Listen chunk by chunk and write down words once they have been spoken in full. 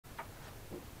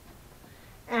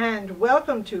and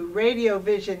welcome to Radio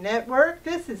Vision Network.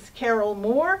 This is Carol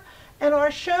Moore, and our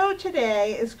show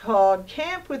today is called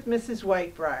Camp with Mrs.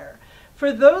 Whitebriar.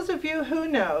 For those of you who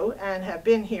know and have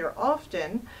been here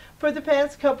often, for the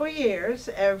past couple years,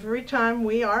 every time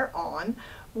we are on,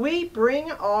 we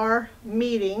bring our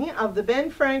meeting of the Ben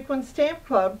Franklin Stamp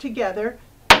Club together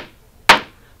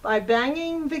by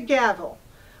banging the gavel.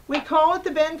 We call it the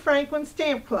Ben Franklin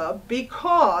Stamp Club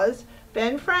because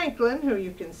Ben Franklin, who you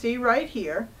can see right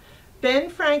here, Ben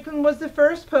Franklin was the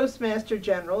first Postmaster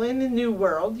General in the New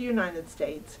World, the United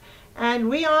States, and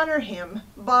we honor him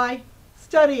by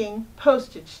studying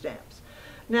postage stamps.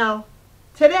 Now,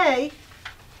 today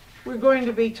we're going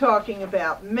to be talking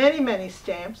about many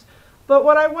stamps, but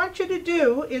what I want you to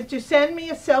do is to send me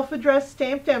a self-addressed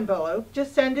stamped envelope.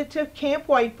 Just send it to Camp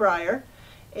Whitebriar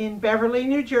in Beverly,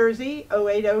 New Jersey.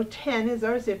 08010 is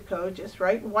our zip code. Just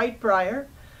write Whitebriar.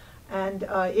 And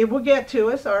it will get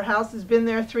to us. Our house has been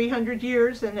there 300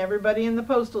 years, and everybody in the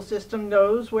postal system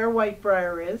knows where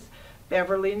Whitebriar is.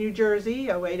 Beverly, New Jersey,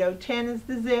 08010 is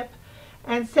the zip.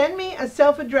 And send me a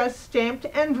self-addressed stamped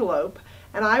envelope,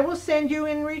 and I will send you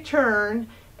in return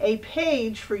a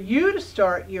page for you to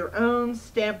start your own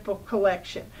stamp book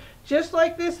collection. Just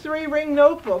like this 3-ring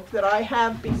notebook that I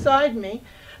have beside me.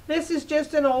 This is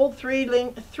just an old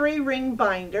 3-ring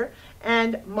binder,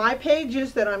 and my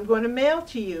pages that I'm going to mail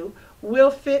to you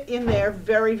will fit in there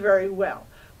very well.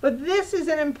 But this is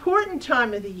an important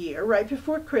time of the year, right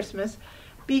before Christmas,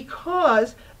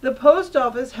 because the post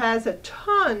office has a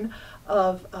ton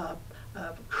of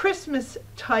Christmas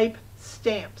type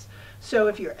stamps. So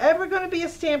if you're ever going to be a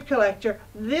stamp collector,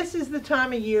 this is the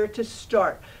time of year to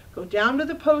start. Go down to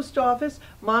the post office.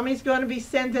 Mommy's going to be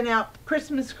sending out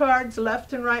Christmas cards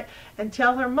left and right, and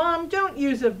tell her, Mom, don't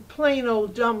use a plain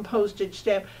old dumb postage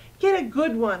stamp. Get a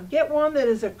good one. Get one that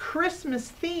is a Christmas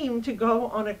theme to go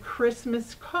on a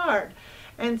Christmas card.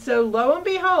 And so lo and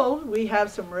behold, we have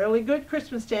some really good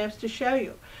Christmas stamps to show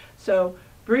you. So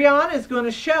Brianna is going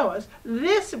to show us.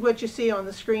 This, what you see on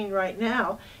the screen right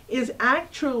now, is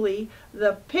actually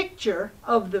the picture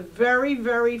of the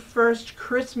very first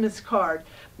Christmas card.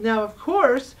 Now, of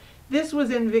course, this was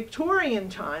in Victorian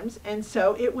times, and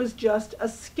so it was just a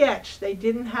sketch. They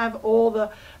didn't have all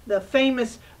the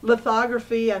famous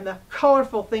lithography and the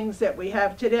colorful things that we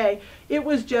have today. It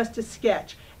was just a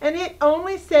sketch. And it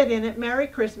only said in it, Merry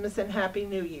Christmas and Happy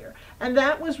New Year. And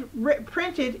that was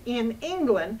printed in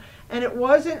England, and it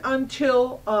wasn't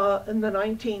until in the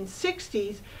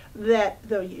 1960s that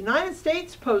the United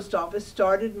States Post Office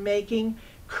started making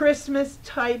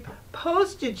Christmas-type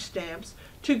postage stamps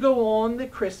to go on the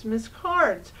Christmas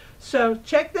cards. So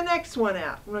check the next one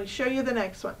out. I'm going to show you the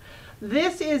next one.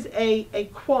 This is a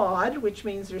quad, which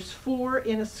means there's 4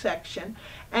 in a section,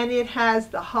 and it has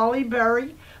the holly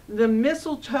berry, the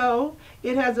mistletoe,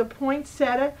 it has a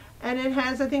poinsettia, and it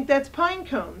has, I think that's pine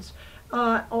cones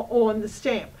on the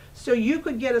stamp. So you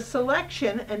could get a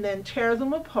selection and then tear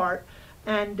them apart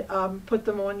and put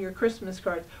them on your Christmas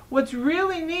cards. What's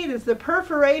really neat is the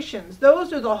perforations.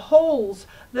 Those are the holes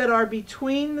that are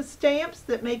between the stamps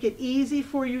that make it easy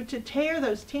for you to tear,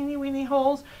 those teeny weeny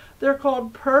holes. They're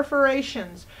called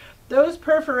perforations. Those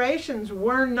perforations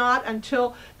were not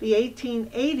until the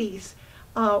 1880s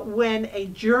when a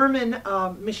German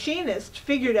machinist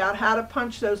figured out how to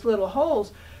punch those little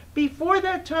holes. Before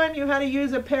that time, you had to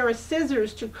use a pair of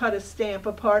scissors to cut a stamp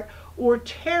apart or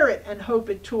tear it and hope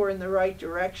it tore in the right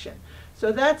direction.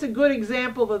 So that's a good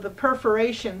example of the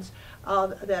perforations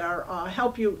that are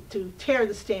help you to tear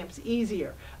the stamps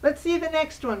easier. Let's see the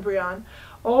next one, Brianne.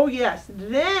 Oh yes,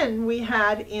 then we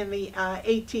had in the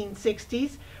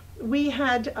 1860s, we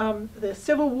had the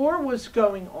Civil War was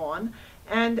going on,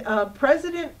 and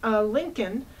President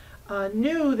Lincoln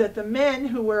knew that the men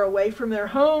who were away from their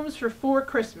homes for 4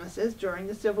 Christmases during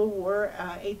the Civil War,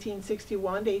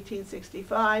 1861 to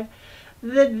 1865,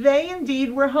 that they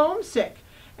indeed were homesick.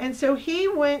 And so he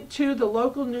went to the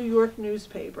local New York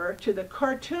newspaper, to the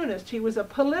cartoonist. He was a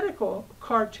political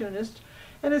cartoonist,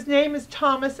 and his name is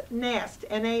Thomas Nast,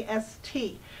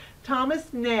 N-A-S-T.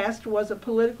 Thomas Nast was a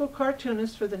political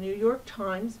cartoonist for the New York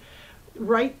Times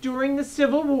right during the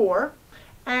Civil War.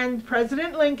 And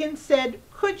President Lincoln said,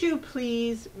 could you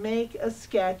please make a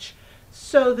sketch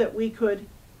so that we could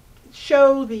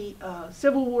show the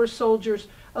Civil War soldiers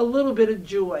a little bit of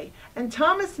joy? And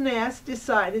Thomas Nast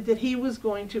decided that he was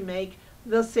going to make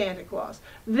the Santa Claus.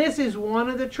 This is one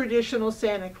of the traditional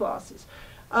Santa Clauses.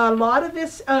 A lot of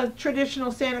this traditional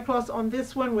Santa Claus on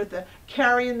this one with the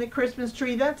carrying the Christmas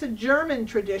tree, that's a German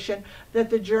tradition, that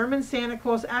the German Santa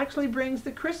Claus actually brings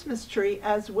the Christmas tree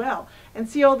as well. And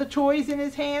see all the toys in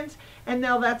his hands? And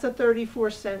now that's a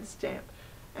 34-cent stamp.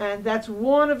 And that's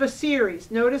one of a series.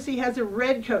 Notice he has a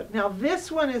red coat. Now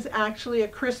this one is actually a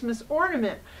Christmas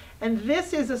ornament. And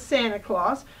this is a Santa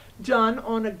Claus done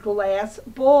on a glass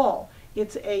ball.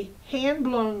 It's a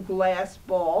hand-blown glass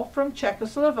ball from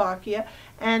Czechoslovakia.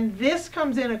 And this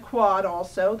comes in a quad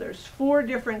also. There's 4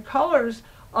 different colors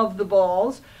of the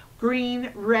balls.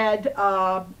 Green, red,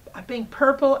 I think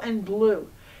purple, and blue.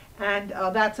 And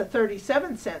that's a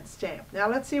 37-cent stamp. Now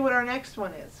let's see what our next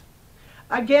one is.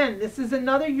 Again, this is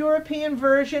another European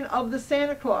version of the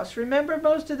Santa Claus. Remember,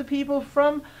 most of the people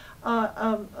from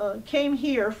came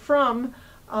here from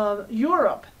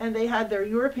Europe, and they had their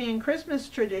European Christmas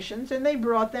traditions, and they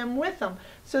brought them with them.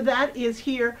 So that is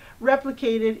here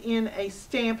replicated in a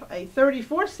stamp, a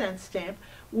 34-cent stamp,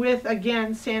 with,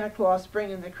 again, Santa Claus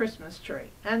bringing the Christmas tree.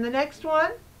 And the next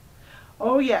one?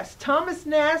 Oh yes, Thomas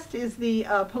Nast is the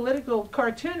political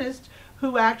cartoonist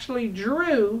who actually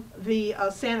drew the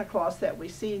Santa Claus that we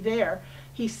see there.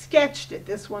 He sketched it.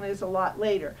 This one is a lot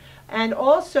later. And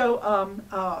also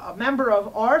a member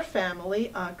of our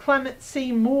family, Clement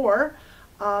C. Moore,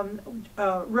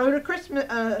 wrote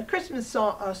a Christmas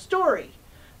story.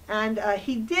 And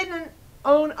he didn't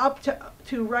own up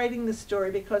to writing the story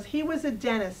because he was a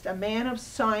dentist, a man of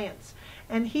science.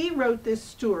 And he wrote this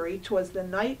story. 'Twas the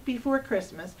night before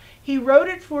Christmas. He wrote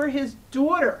it for his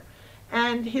daughter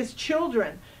and his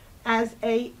children as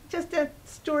just a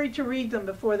story to read them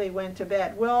before they went to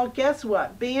bed. Well, guess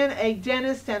what? Being a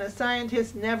dentist and a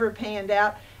scientist never panned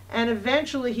out, and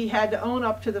eventually he had to own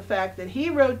up to the fact that he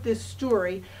wrote this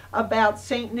story about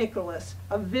St. Nicholas,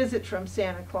 a visit from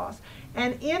Santa Claus.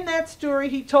 And in that story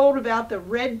he told about the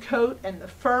red coat and the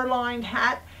fur-lined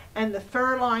hat and the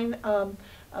fur-lined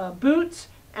boots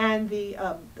and the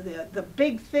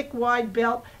big, thick, wide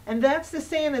belt. And that's the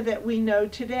Santa that we know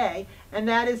today. And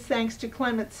that is thanks to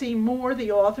Clement C. Moore,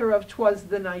 the author of 'Twas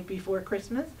the Night Before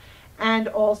Christmas, and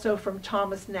also from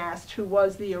Thomas Nast, who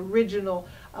was the original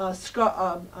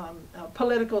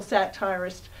political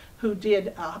satirist who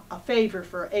did a favor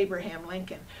for Abraham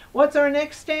Lincoln. What's our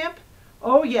next stamp?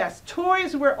 Oh yes,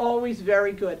 toys were always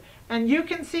very good. And you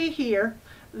can see here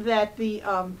that the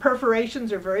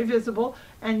perforations are very visible,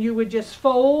 and you would just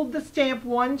fold the stamp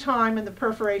one time and the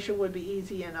perforation would be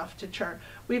easy enough to turn.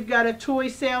 We've got a toy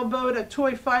sailboat, a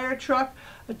toy fire truck,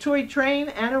 a toy train,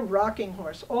 and a rocking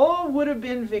horse. All would have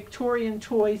been Victorian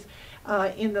toys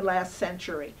in the last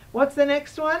century. What's the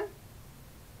next one?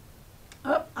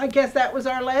 Oh, I guess that was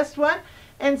our last one.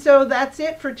 And so that's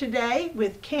it for today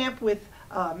with Camp with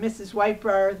Mrs.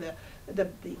 Whitebriar, the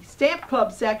Stamp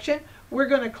Club section. We're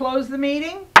going to close the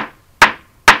meeting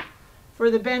for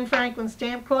the Ben Franklin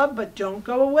Stamp Club, but don't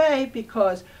go away,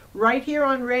 because right here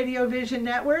on Radio Vision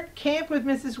Network, Camp with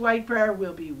Mrs. Whitebriar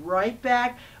will be right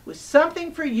back with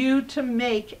something for you to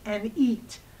make and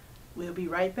eat. We'll be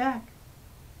right back.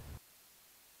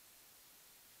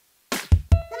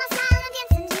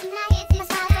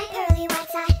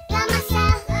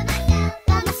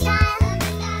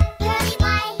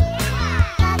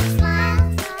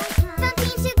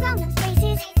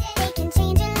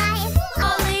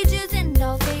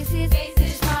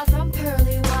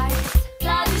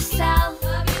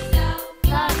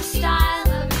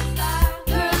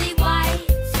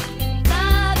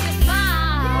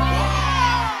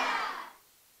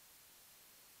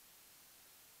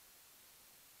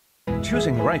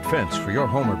 Choosing the right fence for your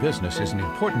home or business is an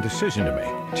important decision to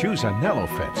make. Choose a Nello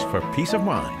fence for peace of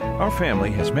mind. Our family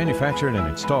has manufactured and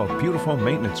installed beautiful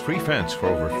maintenance-free fence for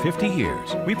over 50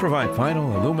 years. We provide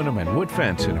vinyl, aluminum, and wood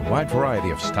fence in a wide variety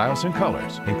of styles and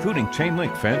colors, including chain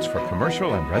link fence for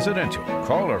commercial and residential.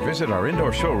 Call or visit our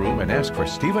indoor showroom and ask for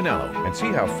Steve Anello and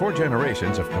see how 4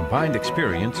 generations of combined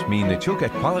experience mean that you'll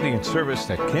get quality and service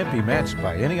that can't be matched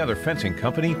by any other fencing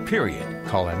company, period.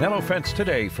 Call Anello Fence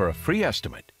today for a free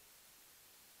estimate.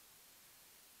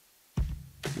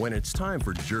 When it's time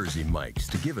for Jersey Mike's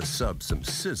to give a sub some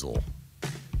sizzle,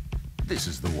 this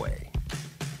is the way.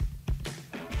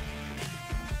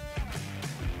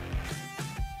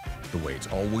 The way it's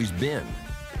always been.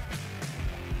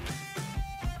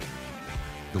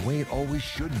 The way it always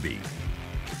should be.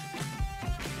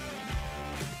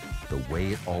 The way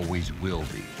it always will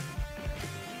be.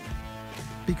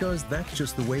 Because that's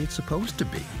just the way it's supposed to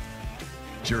be.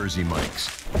 Jersey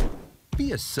Mike's.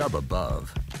 Be a sub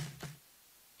above.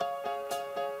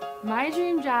 My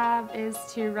dream job is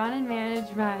to run and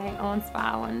manage my own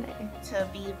spa one day. To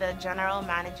be the general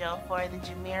manager for the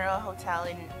Jumeirah Hotel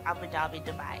in Abu Dhabi,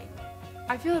 Dubai.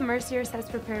 I feel that Mercier's has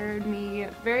prepared me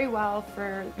very well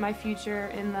for my future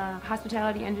in the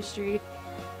hospitality industry.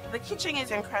 The kitchen is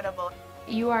incredible.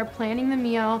 You are planning the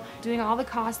meal, doing all the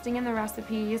costing and the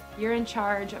recipes. You're in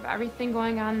charge of everything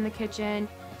going on in the kitchen.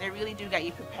 They really do get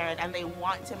you prepared, and they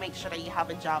want to make sure that you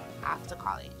have a job after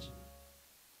college.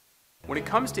 When it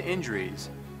comes to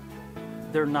injuries,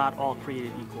 they're not all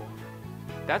created equal.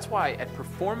 That's why at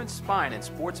Performance Spine and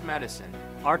Sports Medicine,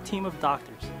 our team of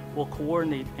doctors will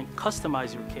coordinate and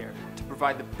customize your care to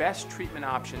provide the best treatment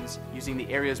options using the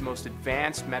area's most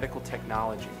advanced medical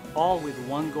technology. All with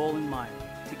one goal in mind.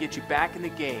 To get you back in the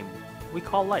game. We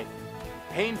call life.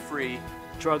 Pain-free.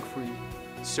 Drug-free.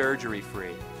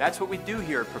 Surgery-free. That's what we do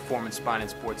here at Performance Spine and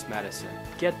Sports Medicine.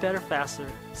 Get better faster.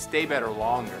 Stay better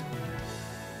longer.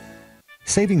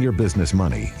 Saving your business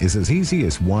money is as easy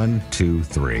as 1, 2,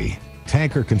 3.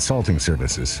 Tanker Consulting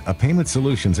Services, a payment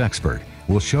solutions expert,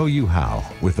 will show you how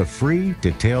with a free,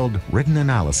 detailed, written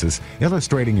analysis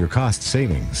illustrating your cost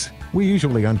savings. We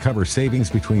usually uncover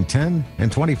savings between 10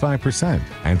 and 25%,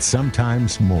 and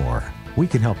sometimes more. We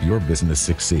can help your business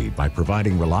succeed by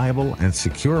providing reliable and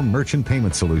secure merchant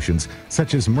payment solutions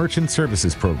such as merchant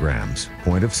services programs,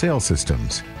 point-of-sale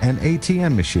systems, and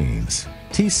ATM machines.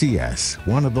 TCS,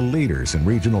 one of the leaders in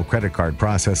regional credit card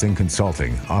processing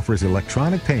consulting, offers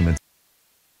electronic payments.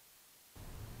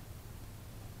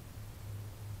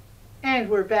 And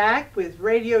we're back with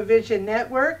Radio Vision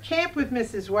Network, Camp with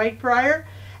Mrs. Whitebriar.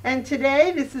 And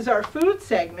today, this is our food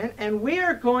segment, and we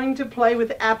are going to play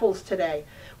with apples today.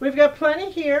 We've got plenty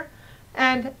here,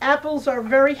 and apples are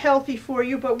very healthy for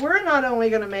you, but we're not only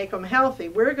going to make them healthy,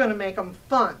 we're going to make them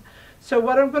fun. So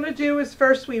what I'm going to do is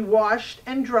first we washed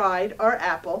and dried our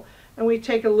apple, and we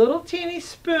take a little teeny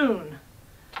spoon,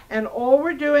 and all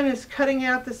we're doing is cutting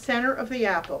out the center of the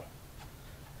apple.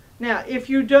 Now, if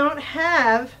you don't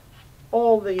have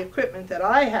all the equipment that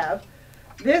I have,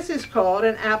 this is called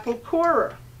an apple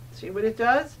corer. See what it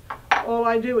does? All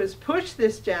I do is push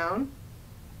this down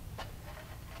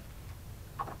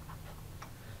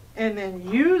and then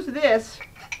use this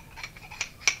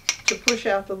to push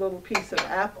out the little piece of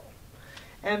apple.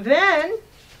 And then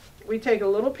we take a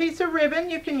little piece of ribbon.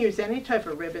 You can use any type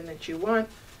of ribbon that you want.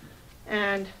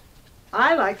 And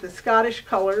I like the Scottish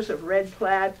colors of red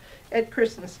plaid at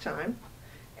Christmas time.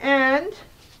 And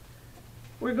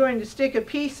we're going to stick a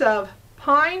piece of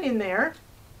pine in there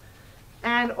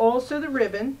and also the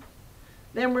ribbon.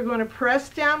 Then we're going to press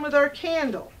down with our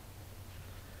candle.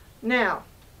 Now,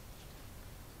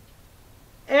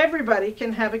 everybody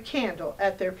can have a candle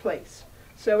at their place.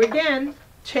 So again,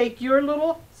 take your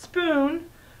little spoon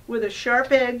with a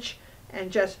sharp edge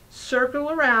and just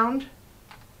circle around.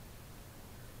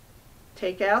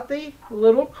 Take out the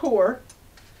little core.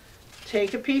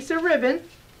 Take a piece of ribbon.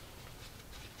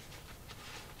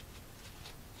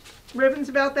 Ribbon's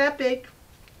about that big.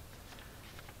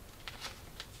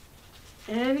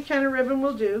 Any kind of ribbon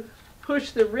will do.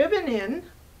 Push the ribbon in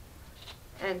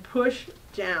and push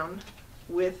down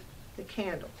with the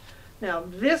candle. Now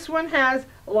this one has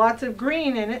lots of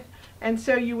green in it, and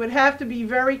so you would have to be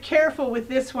very careful with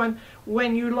this one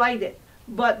when you light it.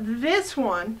 But this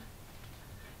one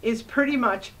is pretty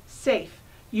much safe.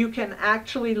 You can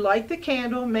actually light the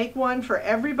candle, make one for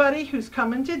everybody who's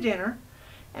coming to dinner,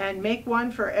 and make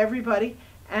one for everybody,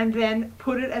 and then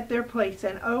put it at their place.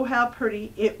 And oh, how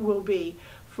pretty it will be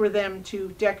for them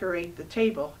to decorate the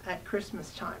table at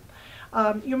Christmas time.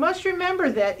 You must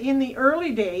remember that in the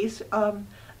early days,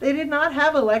 they did not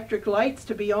have electric lights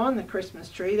to be on the Christmas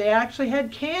tree. They actually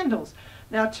had candles.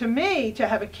 Now to me, to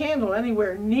have a candle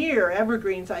anywhere near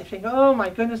evergreens, I think, oh my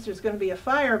goodness, there's going to be a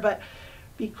fire. But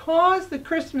because the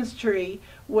Christmas tree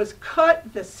was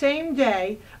cut the same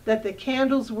day that the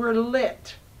candles were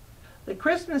lit, the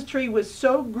Christmas tree was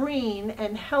so green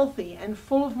and healthy and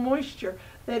full of moisture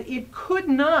that it could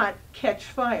not catch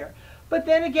fire. But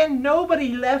then again, nobody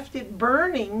left it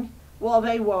burning while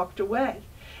they walked away.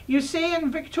 You see,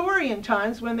 in Victorian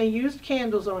times, when they used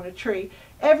candles on a tree,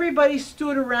 everybody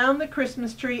stood around the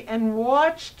Christmas tree and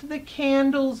watched the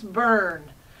candles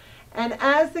burn. And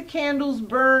as the candles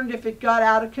burned, if it got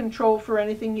out of control for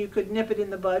anything, you could nip it in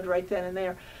the bud right then and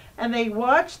there. And they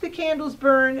watched the candles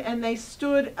burn, and they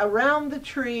stood around the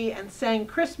tree and sang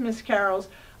Christmas carols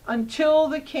until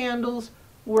the candles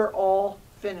were all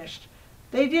finished.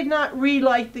 They did not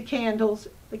relight the candles.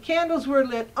 The candles were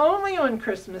lit only on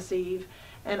Christmas Eve,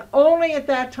 and only at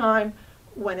that time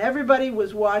when everybody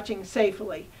was watching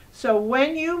safely. So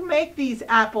when you make these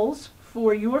apples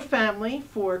for your family,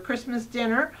 for Christmas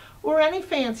dinner, or any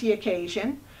fancy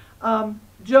occasion,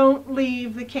 don't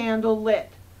leave the candle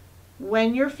lit.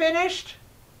 When you're finished,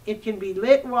 it can be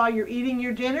lit while you're eating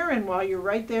your dinner and while you're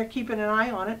right there keeping an eye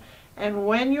on it. And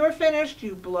when you're finished,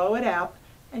 you blow it out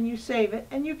and you save it,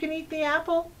 and you can eat the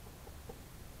apple.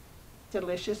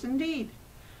 Delicious indeed.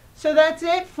 So that's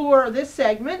it for this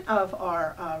segment of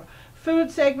our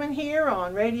food segment here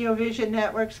on Radio Vision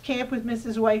Network's Camp with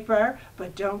Mrs. Whitebriar.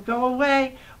 But don't go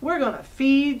away. We're going to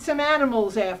feed some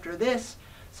animals after this.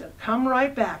 So come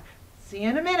right back. See you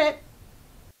in a minute.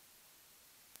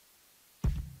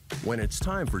 When it's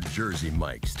time for Jersey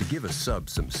Mike's to give a sub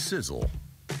some sizzle,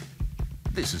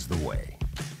 this is the way.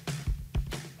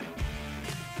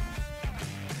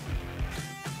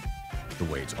 The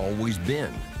way it's always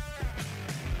been.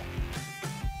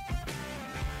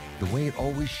 The way it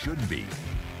always should be.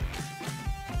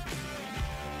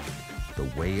 The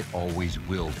way it always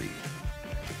will be.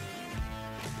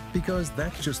 Because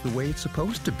that's just the way it's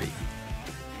supposed to be.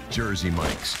 Jersey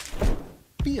Mike's.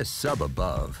 Be a sub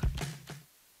above.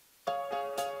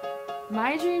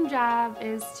 My dream job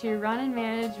is to run and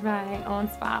manage my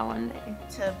own spa one day.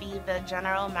 To be the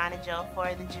general manager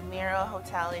for the Jumeirah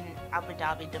Hotel in Abu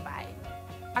Dhabi, Dubai.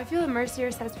 I feel that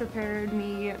Mercier's has prepared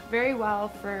me very well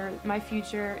for my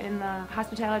future in the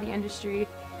hospitality industry.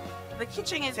 The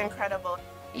kitchen is incredible.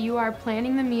 You are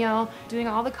planning the meal, doing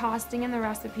all the costing and the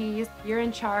recipes. You're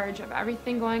in charge of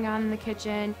everything going on in the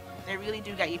kitchen. They really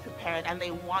do get you prepared, and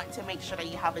they want to make sure that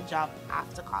you have a job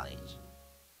after college.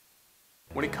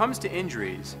 When it comes to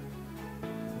injuries,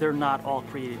 They're not all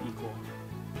created equal.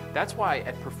 that's why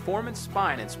at Performance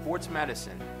Spine and Sports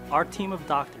Medicine, Our team of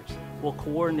doctors will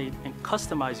coordinate and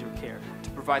customize your care. to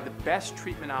provide the best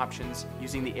treatment options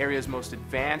using the area's most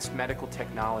advanced medical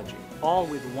technology, All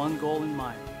with one goal in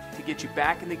mind. to get you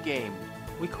back in the game,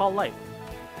 We call life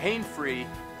pain-free,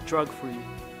 drug-free.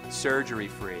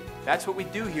 surgery-free. That's what we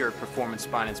do here at Performance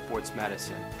Spine and Sports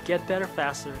Medicine. Get better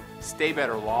faster. Stay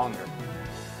better longer.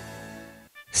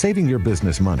 Saving your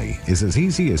business money is as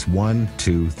easy as 1,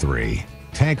 2, 3.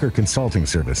 Tanker Consulting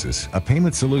Services, a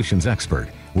payment solutions expert,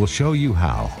 will show you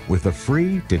how with a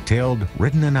free, detailed,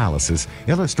 written analysis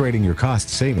illustrating your cost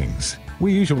savings.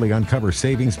 We usually uncover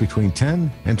savings between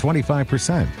 10 and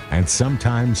 25%, and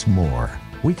sometimes more.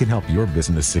 We can help your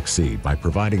business succeed by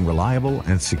providing reliable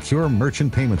and secure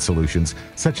merchant payment solutions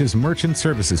such as merchant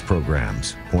services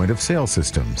programs, point-of-sale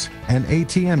systems, and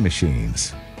ATM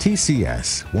machines.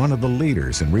 TCS, one of the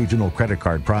leaders in regional credit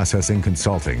card processing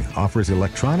consulting, offers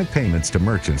electronic payments to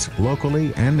merchants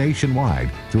locally and nationwide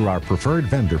through our preferred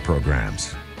vendor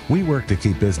programs. We work to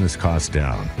keep business costs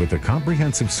down with a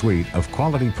comprehensive suite of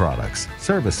quality products,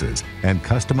 services, and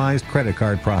customized credit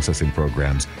card processing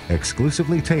programs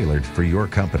exclusively tailored for your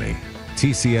company.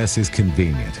 TCS is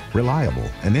convenient, reliable,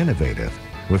 and innovative,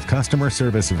 with customer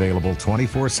service available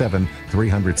 24/7,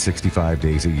 365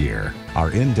 days a year.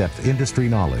 Our in-depth industry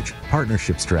knowledge,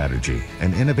 partnership strategy,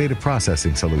 and innovative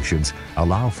processing solutions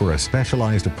allow for a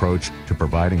specialized approach to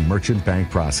providing merchant bank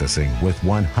processing with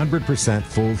 100%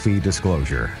 full fee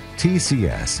disclosure.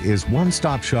 TCS is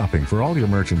one-stop shopping for all your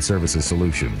merchant services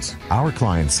solutions. Our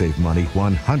clients save money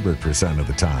 100% of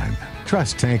the time.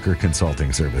 Trust Tanker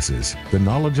Consulting Services, the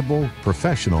knowledgeable,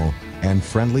 professional, and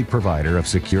friendly provider of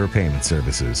secure payment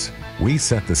services. We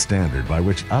set the standard by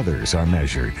which others are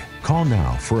measured. Call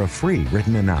now for a free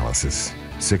written analysis.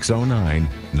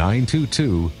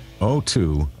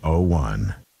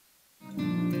 609-922-0201.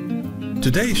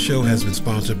 Today's show has been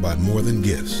sponsored by More Than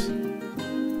Gifts.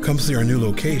 Come see our new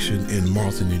location in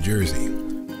Marlton, New Jersey.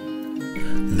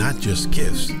 Not just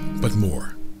gifts, but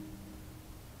more.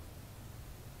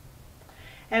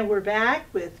 And we're back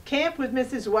with Camp with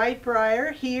Mrs.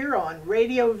 Whitebriar here on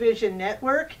Radio Vision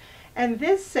Network. And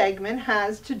this segment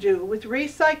has to do with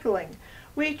recycling.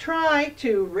 We try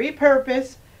to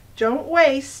repurpose, don't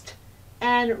waste,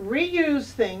 and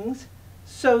reuse things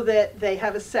so that they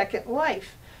have a second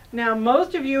life. Now,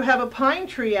 most of you have a pine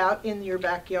tree out in your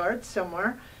backyard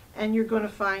somewhere, and you're going to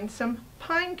find some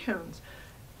pine cones.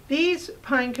 These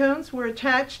pine cones were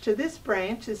attached to this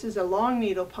branch. This is a long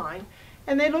needle pine.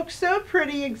 And they look so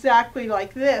pretty, exactly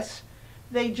like this.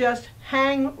 They just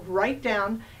hang right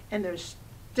down, and there's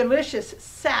delicious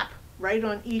sap right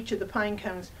on each of the pine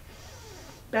cones.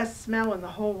 Best smell in the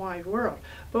whole wide world.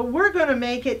 But we're going to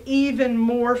make it even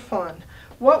more fun.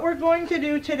 What we're going to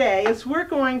do today is we're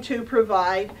going to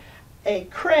provide a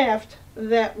craft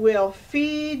that will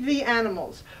feed the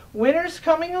animals. Winter's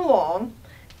coming along,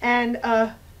 and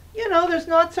you know, there's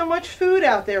not so much food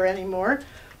out there anymore.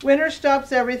 Winter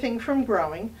stops everything from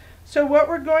growing. So what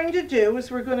we're going to do is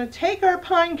we're going to take our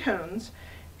pine cones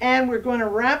and we're going to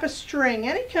wrap a string,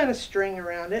 any kind of string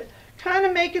around it, kind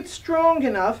of make it strong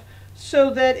enough so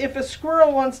that if a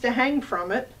squirrel wants to hang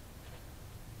from it,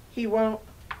 he won't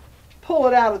pull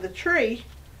it out of the tree,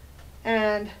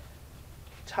 and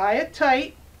tie it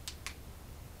tight,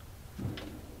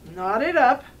 knot it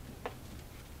up,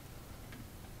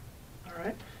 all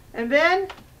right, and then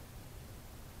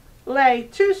lay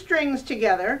two strings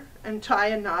together and tie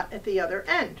a knot at the other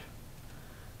end.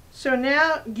 So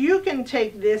now you can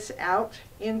take this out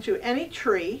into any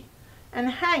tree and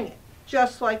hang it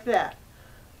just like that.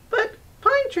 But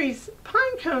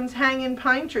pine cones hang in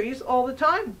pine trees all the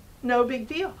time. No big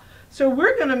deal. So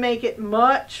we're going to make it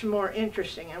much more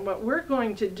interesting. And what we're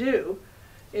going to do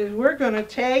is we're going to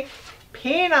take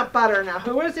peanut butter. Now,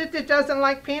 who is it that doesn't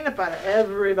like peanut butter?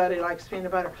 Everybody likes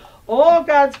peanut butter. All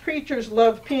God's creatures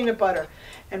love peanut butter.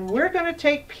 And we're going to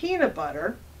take peanut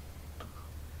butter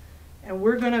and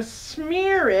we're going to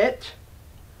smear it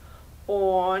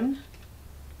on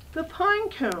the pine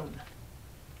cone.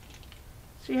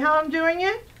 See how I'm doing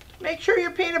it? Make sure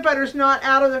your peanut butter's not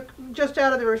just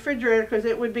out of the refrigerator, because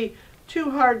it would be too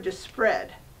hard to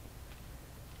spread.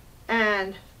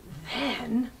 And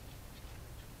then,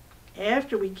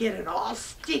 after we get it all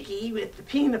sticky with the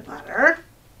peanut butter,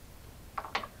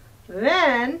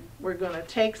 then we're going to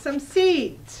take some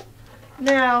seeds.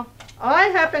 Now, I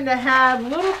happen to have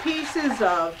little pieces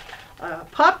of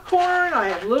popcorn. I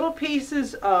have little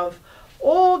pieces of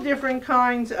all different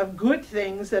kinds of good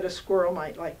things that a squirrel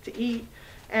might like to eat.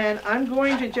 And I'm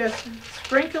going to just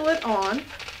sprinkle it on.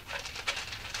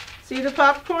 See the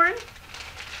popcorn?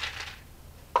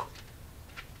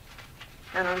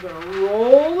 And I'm going to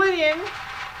roll it in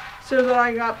so that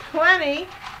I got plenty.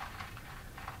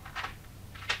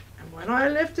 And when I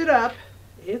lift it up,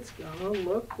 it's going to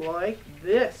look like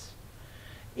this.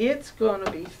 It's going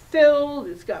to be filled.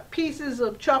 It's got pieces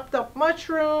of chopped up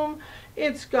mushroom.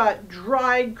 It's got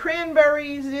dried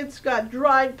cranberries. It's got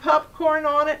dried popcorn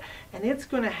on it. And it's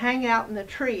going to hang out in the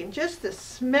tree. And just the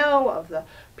smell of the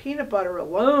peanut butter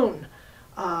alone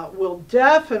will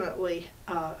definitely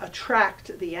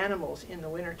attract the animals in the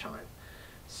wintertime.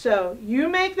 So you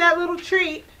make that little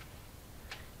treat,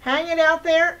 hang it out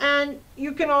there, and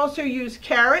you can also use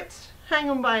carrots. Hang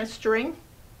them by a string.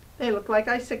 They look like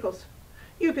icicles.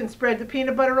 You can spread the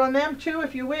peanut butter on them too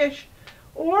if you wish.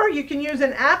 Or you can use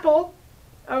an apple,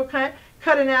 okay?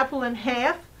 Cut an apple in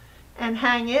half and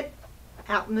hang it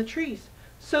out in the trees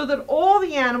so that all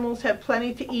the animals have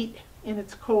plenty to eat in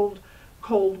its cold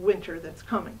winter that's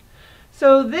coming.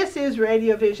 So this is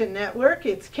Radio Vision Network.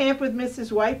 It's Camp with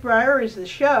Mrs. Whitebriar is the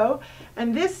show.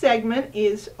 And this segment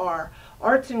is our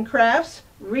arts and crafts,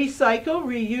 recycle,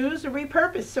 reuse, or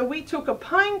repurpose. So we took a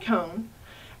pine cone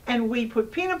and we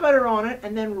put peanut butter on it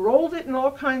and then rolled it in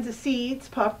all kinds of seeds,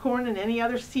 popcorn and any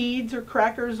other seeds or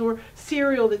crackers or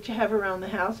cereal that you have around the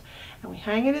house, and we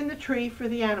hang it in the tree for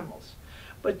the animals.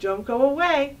 But don't go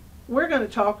away. We're going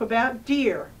to talk about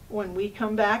deer when we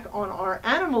come back on our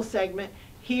animal segment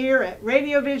here at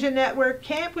Radio Vision Network,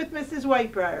 Camp with Mrs.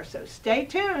 Whitebriar. So stay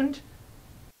tuned.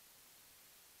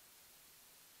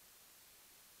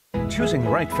 Choosing the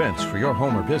right fence for your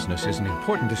home or business is an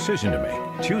important decision to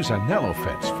make. Choose a Nello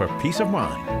fence for peace of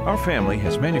mind. Our family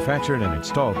has manufactured and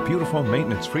installed beautiful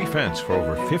maintenance-free fence for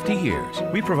over 50 years.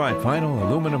 We provide vinyl,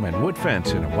 aluminum, and wood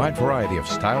fence in a wide variety of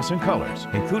styles and colors,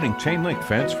 including chain-link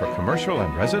fence for commercial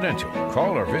and residential.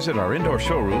 Call or visit our indoor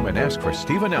showroom and ask for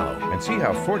Steve Anello and see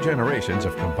how 4 generations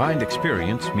of combined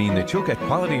experience mean that you'll get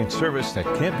quality and service that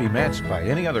can't be matched by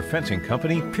any other fencing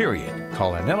company, period.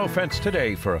 Call Anello Fence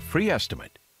today for a free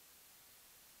estimate.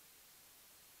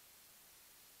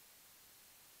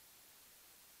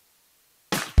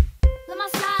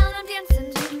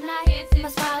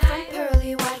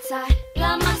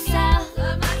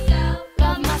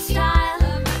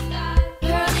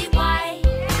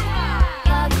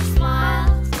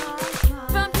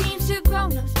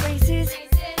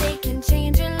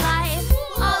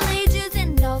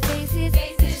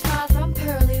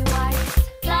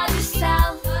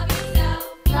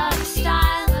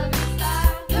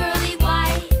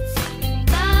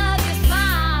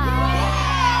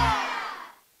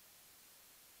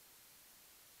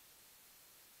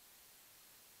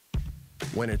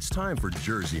 When it's time for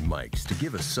Jersey Mike's to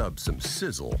give a sub some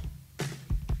sizzle,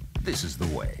 this is the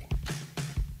way.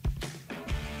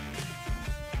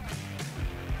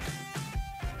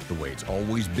 The way it's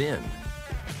always been.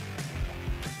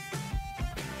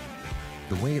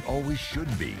 The way it always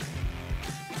should be.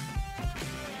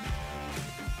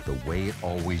 The way it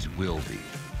always will be.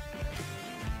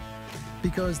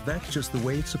 Because that's just the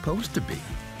way it's supposed to be.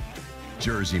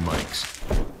 Jersey Mike's.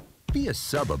 Be a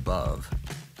sub above.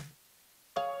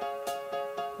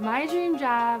 My dream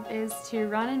job is to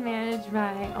run and manage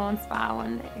my own spa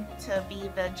one day. To be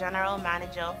the general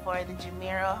manager for the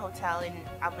Jumeirah Hotel in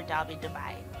Abu Dhabi,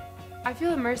 Dubai. I feel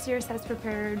that Mercier's has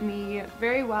prepared me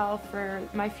very well for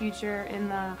my future in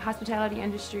the hospitality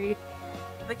industry.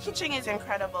 The kitchen is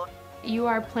incredible. You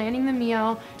are planning the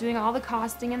meal, doing all the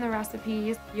costing and the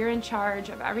recipes. You're in charge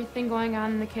of everything going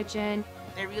on in the kitchen.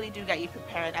 They really do get you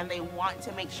prepared, and they want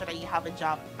to make sure that you have a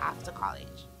job after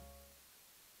college.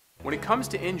 When it comes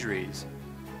to injuries,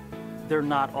 They're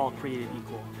not all created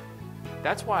equal.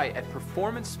 that's why at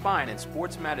Performance Spine and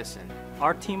Sports Medicine,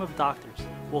 Our team of doctors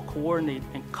will coordinate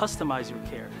and customize your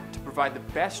care, to provide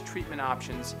the best treatment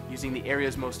options using the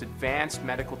area's most advanced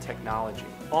medical technology,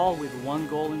 all with one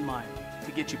goal in mind.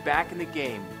 to get you back in the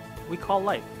game, We call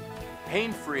life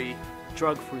pain-free,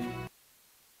 drug-free.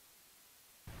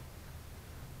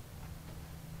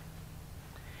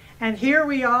 And here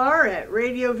we are at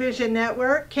Radio Vision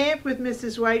Network, Camp with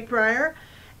Mrs. Whitebriar,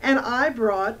 and I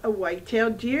brought a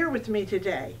white-tailed deer with me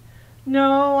today.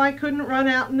 No, I couldn't run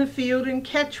out in the field and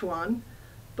catch one,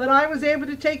 but I was able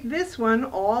to take this one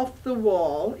off the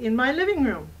wall in my living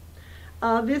room.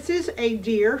 This is a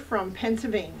deer from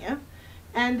Pennsylvania,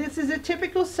 and this is a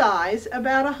typical size,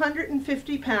 about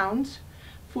 150 pounds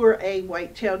for a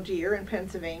white-tailed deer in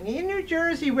Pennsylvania. In New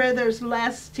Jersey, where there's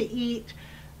less to eat,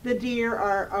 the deer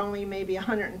are only maybe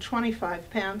 125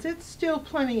 pounds. It's still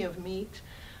plenty of meat.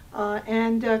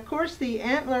 And of course the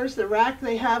antlers, the rack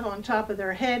they have on top of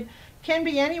their head, can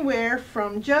be anywhere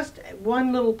from just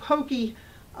one little pokey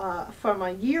from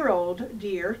a year-old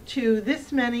deer to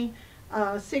this many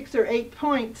 6 or 8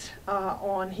 points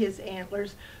on his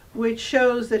antlers, which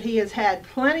shows that he has had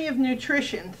plenty of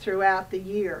nutrition throughout the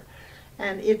year.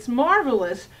 And it's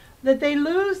marvelous that they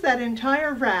lose that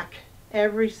entire rack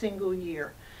every single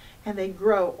year, and they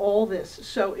grow all this.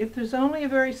 So if there's only a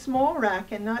very small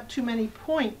rack and not too many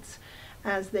points,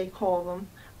 as they call them,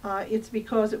 it's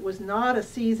because it was not a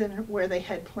season where they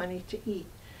had plenty to eat.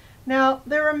 Now,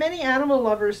 there are many animal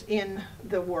lovers in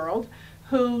the world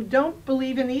who don't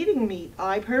believe in eating meat.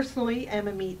 I personally am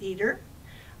a meat eater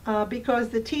because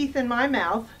the teeth in my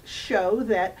mouth show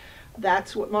that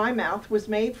that's what my mouth was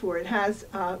made for. It has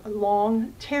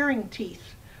long tearing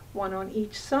teeth, one on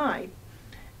each side.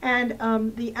 And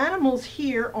the animals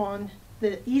here on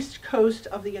the east coast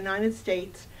of the United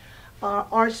States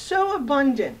are so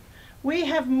abundant. We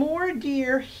have more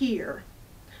deer here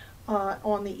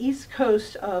on the east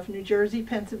coast of New Jersey,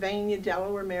 Pennsylvania,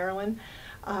 Delaware, Maryland,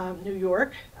 New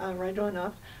York, right on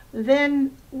up.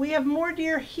 Then we have more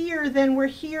deer here than were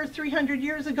here 300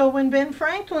 years ago when Ben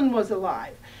Franklin was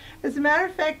alive. As a matter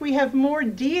of fact, we have more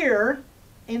deer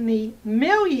in the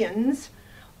millions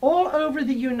all over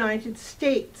the United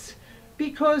States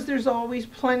because there's always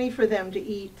plenty for them to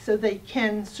eat so they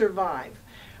can survive.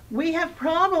 We have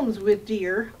problems with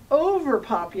deer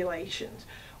overpopulations.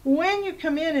 When you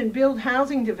come in and build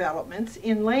housing developments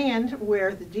in land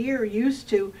where the deer used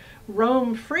to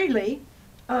roam freely,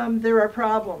 there are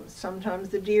problems. Sometimes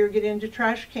the deer get into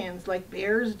trash cans like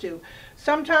bears do.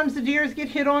 Sometimes the deers get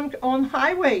hit on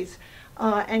highways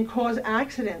and cause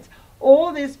accidents.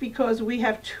 All this because we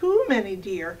have too many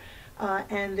deer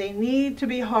and they need to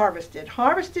be harvested.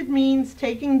 Harvested means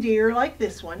taking deer like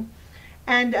this one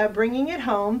and bringing it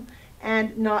home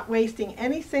and not wasting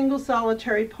any single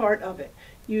solitary part of it,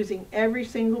 using every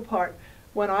single part.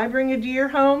 When I bring a deer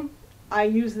home, I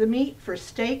use the meat for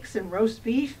steaks and roast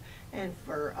beef and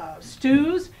for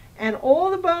stews, and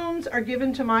all the bones are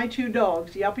given to my two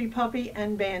dogs, Yuppie Puppy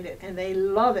and Bandit, and they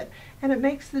love it. And it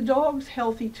makes the dogs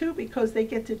healthy too because they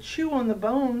get to chew on the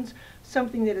bones,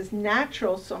 something that is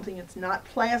natural, something that's not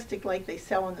plastic like they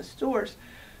sell in the stores.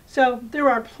 So there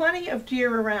are plenty of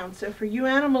deer around. So for you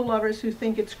animal lovers who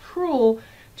think it's cruel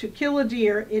to kill a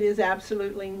deer, it is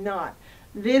absolutely not.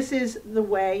 This is the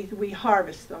way we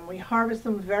harvest them. We harvest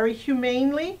them very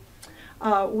humanely.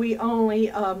 We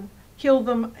only kill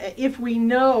them if we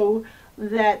know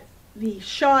that the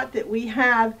shot that we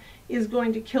have is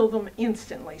going to kill them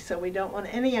instantly. So we don't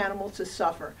want any animal to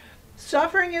suffer.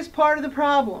 Suffering is part of the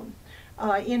problem.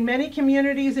 In many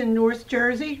communities in North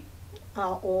Jersey,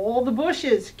 all the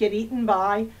bushes get eaten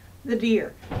by the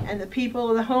deer, and the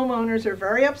people, the homeowners, are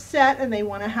very upset, and they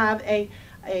want to have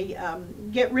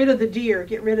get rid of the deer,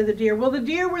 get rid of the deer. Well, the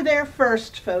deer were there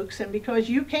first, folks, and because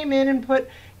you came in and put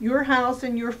your house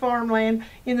and your farmland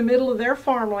in the middle of their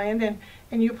farmland,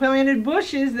 and you planted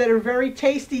bushes that are very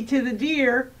tasty to the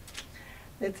deer,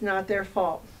 it's not their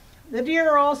fault. The deer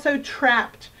are also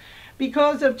trapped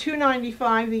because of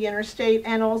 295, the interstate,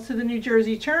 and also the New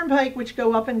Jersey Turnpike, which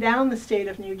go up and down the state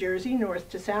of New Jersey, north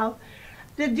to south.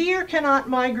 The deer cannot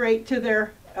migrate to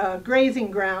their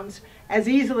grazing grounds as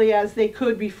easily as they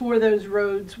could before those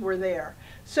roads were there.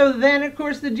 So then, of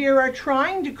course, the deer are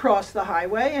trying to cross the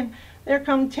highway, and there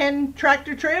come 10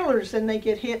 tractor trailers, and they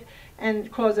get hit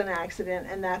and cause an accident,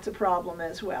 and that's a problem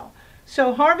as well.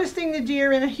 So harvesting the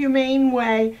deer in a humane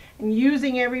way and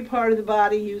using every part of the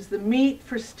body, use the meat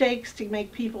for steaks to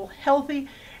make people healthy,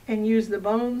 and use the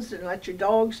bones and let your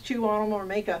dogs chew on them, or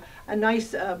make a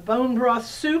nice bone broth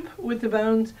soup with the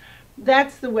bones.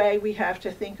 That's the way we have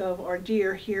to think of our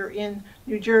deer here in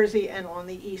New Jersey and on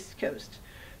the East Coast.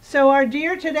 So our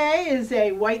deer today is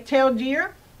a white-tailed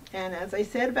deer, and as I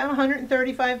said, about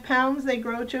 135 pounds they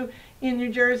grow to in New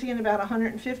Jersey, and about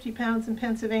 150 pounds in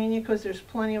Pennsylvania, because there's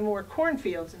plenty of more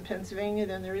cornfields in Pennsylvania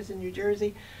than there is in New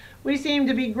Jersey. We seem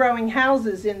to be growing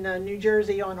houses in New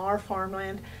Jersey on our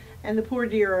farmland, and the poor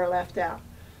deer are left out.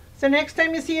 So next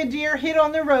time you see a deer hit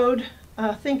on the road,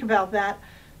 think about that.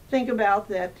 Think about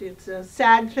that it's a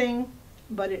sad thing,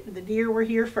 but the deer were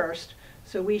here first,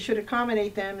 so we should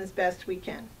accommodate them as best we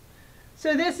can.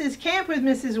 So this is Camp with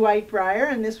Mrs.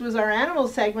 Whitebriar, and this was our animal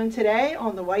segment today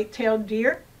on the white-tailed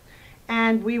deer.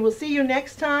 And we will see you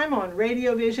next time on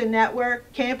Radio Vision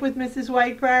Network, Camp with Mrs.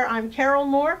 Whitebriar. I'm Carol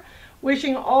Moore,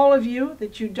 wishing all of you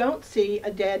that you don't see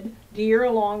a dead deer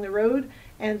along the road,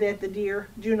 and that the deer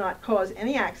do not cause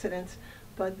any accidents,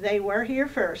 but they were here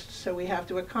first, so we have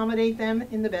to accommodate them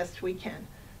in the best we can.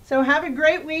 So have a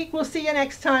great week. We'll see you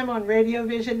next time on Radio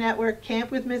Vision Network,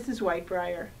 Camp with Mrs.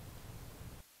 Whitebriar.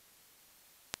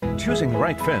 Choosing the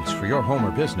right fence for your home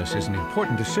or business is an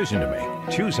important decision to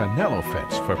make. Choose a Nello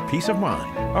fence for peace of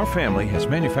mind. Our family has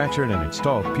manufactured and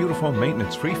installed beautiful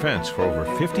maintenance-free fence for over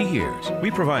 50 years. We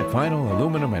provide vinyl,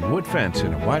 aluminum, and wood fence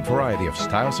in a wide variety of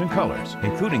styles and colors,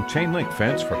 including chain link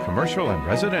fence for commercial and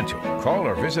residential. Call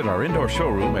or visit our indoor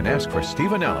showroom and ask for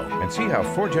Steve Anello, and see how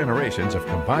 4 generations of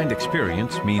combined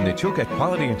experience mean that you'll get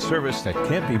quality and service that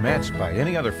can't be matched by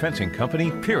any other fencing company,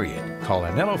 period. Call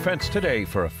Anello Fence today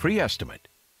for a free estimate.